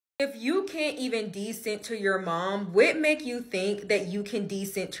If you can't even decenter your mom, what make you think that you can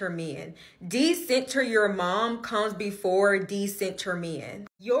decenter men? Decenter your mom comes before decenter men.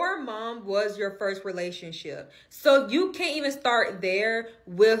 Your mom was your first relationship. So you can't even start there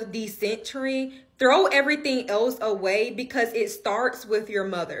with decentering. Throw everything else away because it starts with your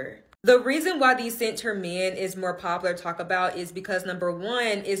mother. The reason why decenter men is more popular to talk about is because number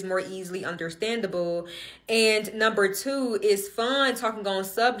one is more easily understandable, and number two is fun talking on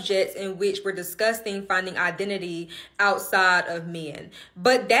subjects in which we're discussing finding identity outside of men.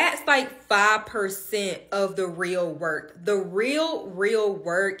 But that's like 5% of the real work. The real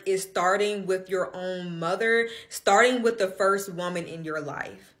work is starting with your own mother, starting with the first woman in your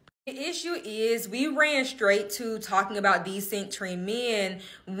life. The issue is we ran straight to talking about decentering men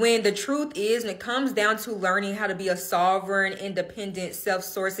when the truth is, when it comes down to learning how to be a sovereign, independent,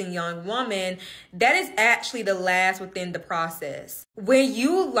 self-sourcing young woman, that is actually the last within the process. When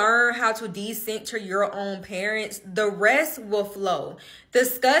you learn how to decenter your own parents, the rest will flow.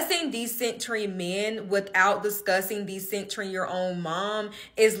 Discussing decentering men without discussing decentering your own mom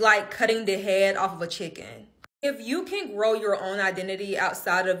is like cutting the head off of a chicken. If you can grow your own identity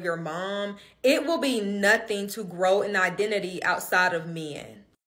outside of your mom, it will be nothing to grow an identity outside of men.